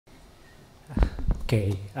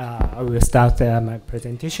Okay, I will start my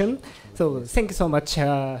presentation. So thank you so much,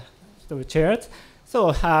 to the chair.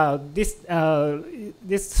 So this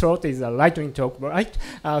throat is a lightning talk, right?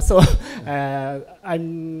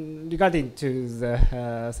 I'm regarding to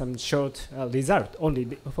the some short result only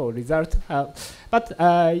for result. But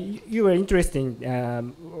you were interested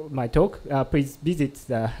in my talk. Please visit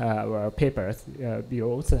our papers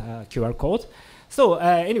below the QR code. So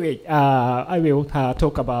anyway, I will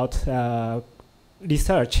talk about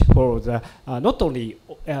research for the not only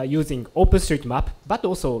using OpenStreetMap but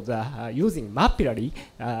also the using Mapillary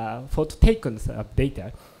photo taken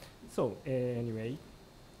data. So anyway,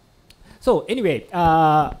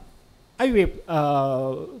 I will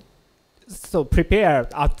so prepare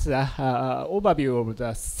at the overview of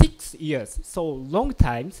the 6 years, so long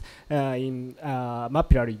times in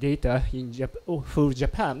Mapillary data in for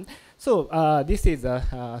Japan. So this is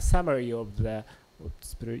a summary of the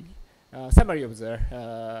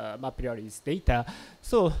Mapillary's data.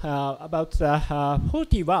 So about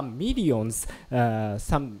 41 millions,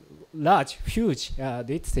 some large, huge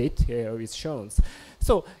data set is shown.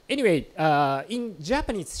 So anyway, in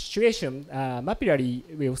Japanese situation, Mapillary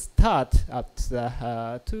will start at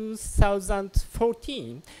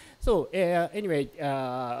 2014. So anyway,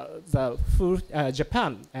 the full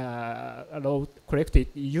Japan allowed collected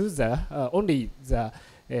user only the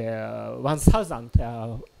 1,000.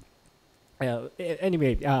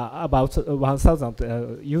 Anyway, about 1,000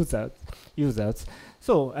 users.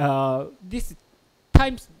 So this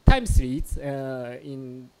time series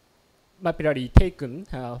in Mapillary taken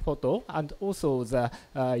photo, and also the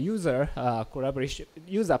user collaboration,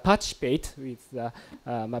 user participate with the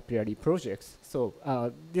Mapillary projects. So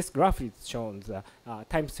this graph is shown the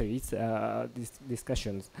time series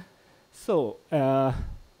discussions. So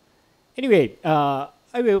anyway, I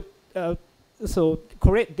will. So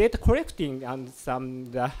data collecting and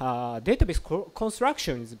some database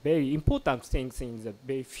construction is very important things in the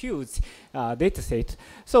very huge data set.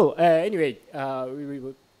 So anyway, we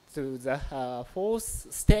will do the 4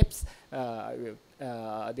 steps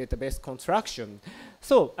database construction.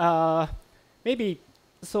 So maybe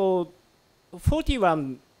so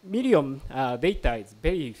 41 million data is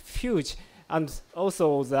very huge, and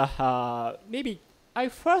also the maybe I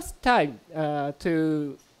first time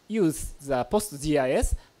to use the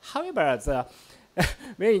PostGIS. However, the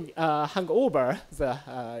main hangover the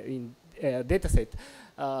in dataset.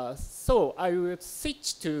 So I will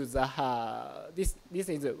switch to the this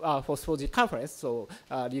is a FOSS4G conference, so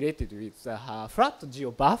related with the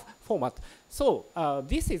FlatGeobuf format. So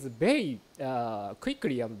this is very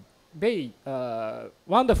quickly and very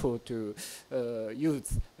wonderful to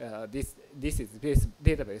use this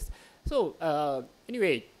database. So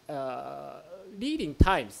anyway. Reading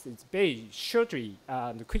times is very shortly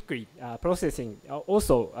and quickly processing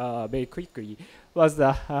also very quickly was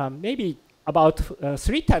maybe about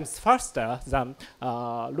 3 times faster than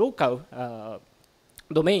local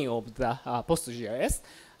domain of the PostGIS,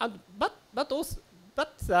 and but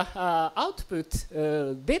the output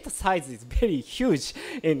data size is very huge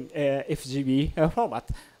in FGB format.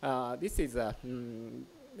 This is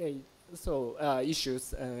so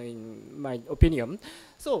issues in my opinion.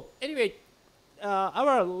 So anyway.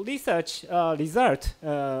 Our research result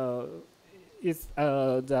is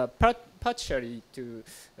the partially to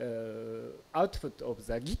output of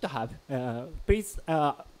the GitHub. Please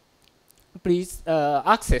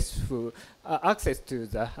access to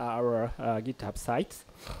the our GitHub site.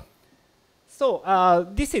 So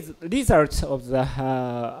this is result of the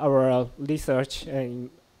our research in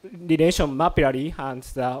relation Mapillary and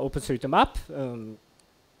the OpenStreetMap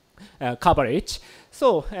coverage.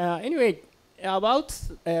 So anyway. About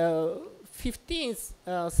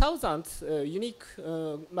 15,000 unique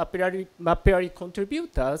Mapillary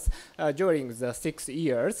contributors during the 6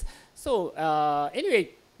 years. So anyway,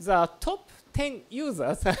 the top 10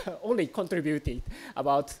 users only contributed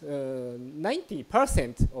about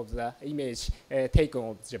 90% of the image taken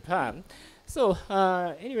of Japan. So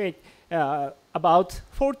anyway, about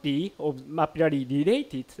 40 of Mapillary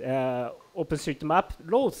related OpenStreetMap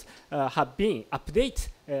laws have been updated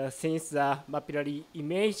since the Mapillary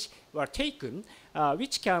image were taken,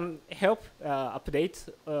 which can help update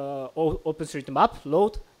OpenStreetMap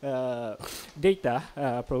load data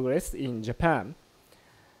progress in Japan.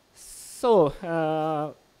 So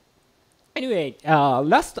anyway,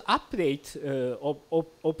 last update of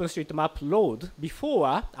OpenStreetMap load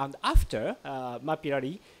before and after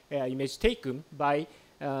Mapillary image taken by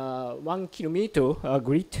 1 kilometer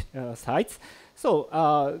grid sites. So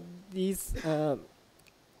these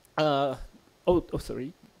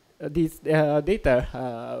these data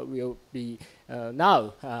will be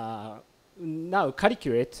now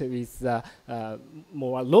calculate with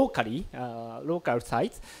more locally local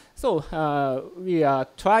sites. So we are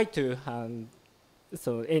try to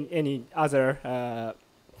so any other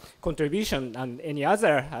contribution and any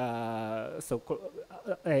other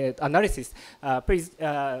analysis, please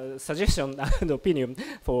suggestion and opinion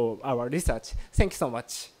for our research. Thank you so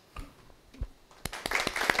much.